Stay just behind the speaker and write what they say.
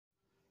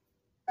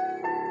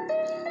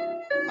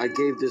I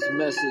gave this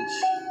message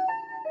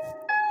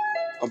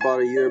about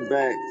a year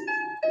back,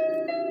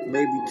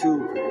 maybe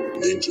two,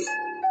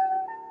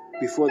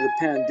 before the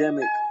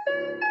pandemic,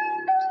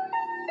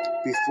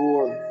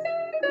 before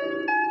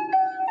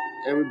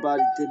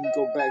everybody didn't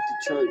go back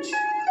to church.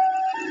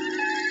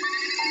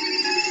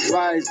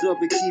 Rise up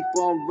and keep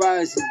on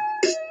rising.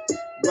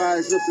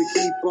 Rise up and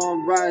keep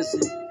on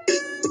rising.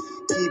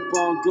 Keep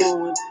on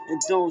going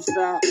and don't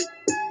stop.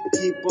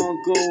 Keep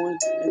on going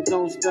and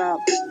don't stop.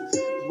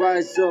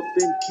 Rise up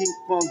and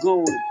keep on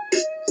going.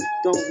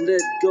 Don't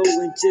let go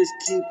and just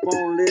keep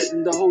on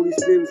letting the Holy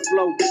Spirit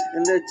flow.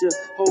 And let your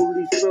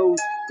Holy Spirit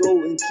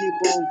go and keep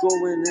on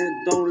going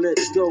and don't let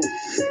go.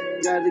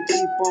 Gotta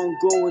keep on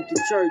going to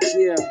church,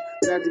 yeah.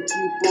 Got to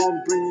keep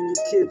on bringing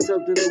your kids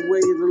up in the way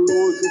of the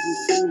Lord, cause it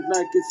seems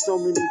like it's so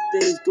many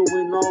things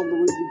going on, but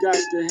we got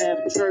to have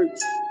church.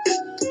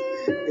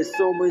 It's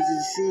so much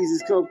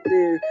diseases up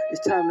there.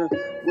 It's time to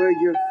wear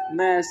your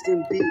mask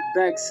and be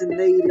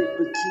vaccinated,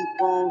 but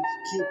keep on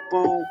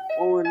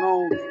going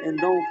on and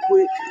don't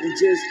quit and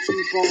just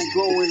keep on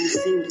going. It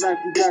seems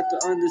like we got to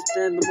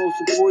understand the most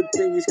important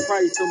thing is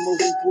Christ. The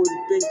most important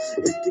thing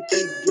is to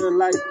keep your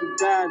life with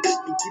God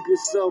and keep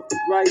yourself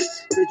right,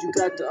 cause you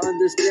got to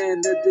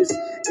understand that this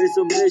is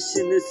a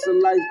mission, it's a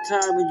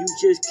lifetime, and you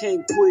just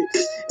can't quit.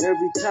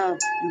 Every time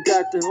you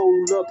got to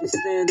hold up and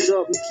stand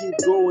up and keep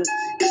going.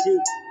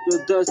 Keep the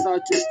dust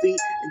out your feet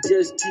and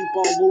just keep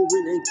on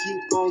moving and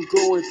keep on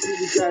going. See,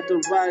 we got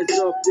to rise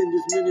up in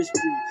this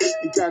ministry.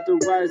 We got to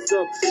rise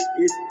up.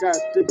 It's got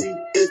to be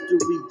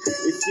history.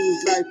 It seems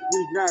like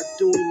we're not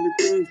doing the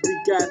things we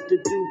got to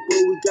do, but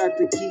we got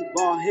to keep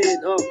our head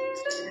up.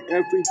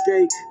 Every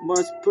day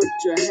must put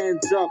your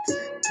hands up.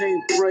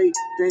 Can't pray,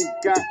 thank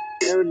God.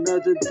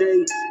 Another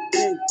day,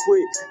 can't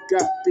quit.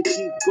 Got to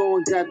keep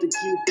going, got to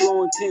keep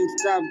going. Can't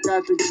stop,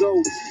 got to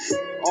go.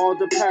 All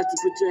the pastors,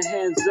 put your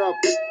hands up.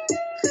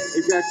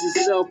 You got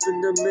yourself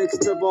in the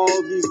midst of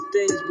all these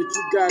things, but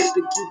you got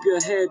to keep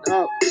your head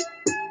up.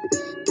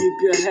 Keep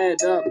your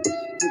head up.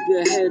 Keep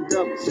your head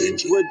up.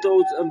 With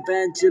those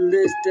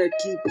evangelists that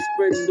keep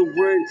spreading the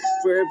word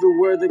for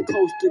everywhere, the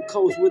coast to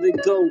coast where they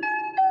go.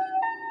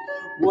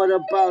 What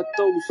about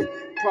those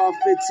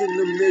prophets in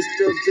the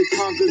midst of the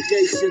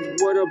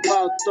congregations? What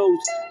about those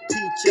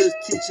teachers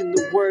teaching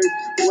the word?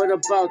 What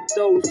about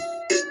those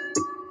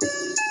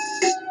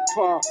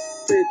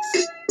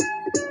prophets?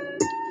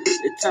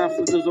 It's time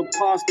for those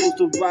apostles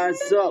to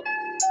rise up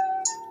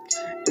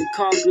in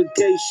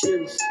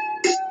congregations.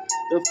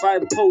 The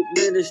Five Pope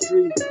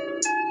Ministry.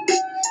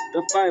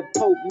 The Five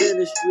Pope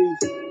Ministry.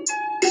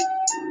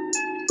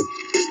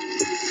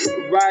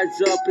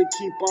 Rise up and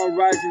keep on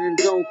rising and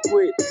don't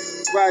quit.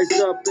 Rise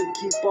up and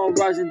keep on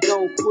rising,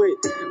 don't quit.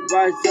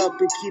 Rise up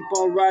and keep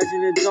on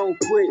rising and don't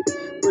quit.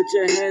 Put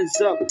your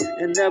hands up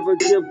and never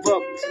give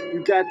up.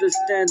 You got to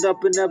stand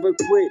up and never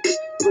quit.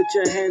 Put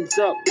your hands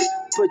up.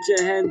 Put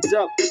your hands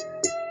up.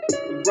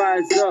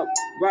 Rise up,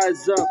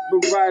 rise up,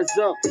 but rise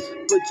up.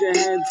 Put your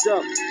hands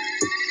up.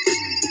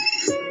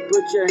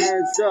 Put your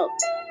hands up.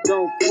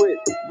 Don't quit.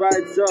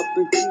 Rise up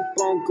and keep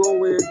on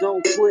going and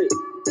don't quit.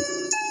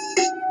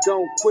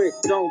 Don't quit,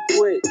 don't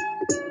quit.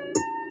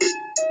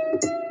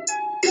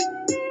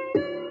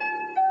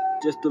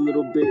 Just a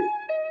little bit.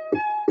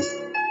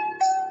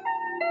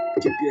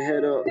 Keep your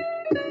head up.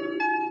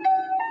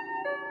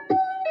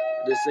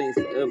 This ain't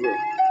forever.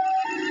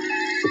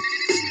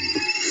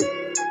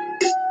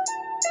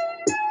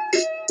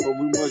 But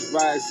we must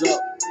rise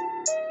up,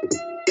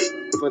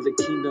 for the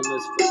kingdom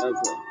is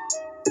forever.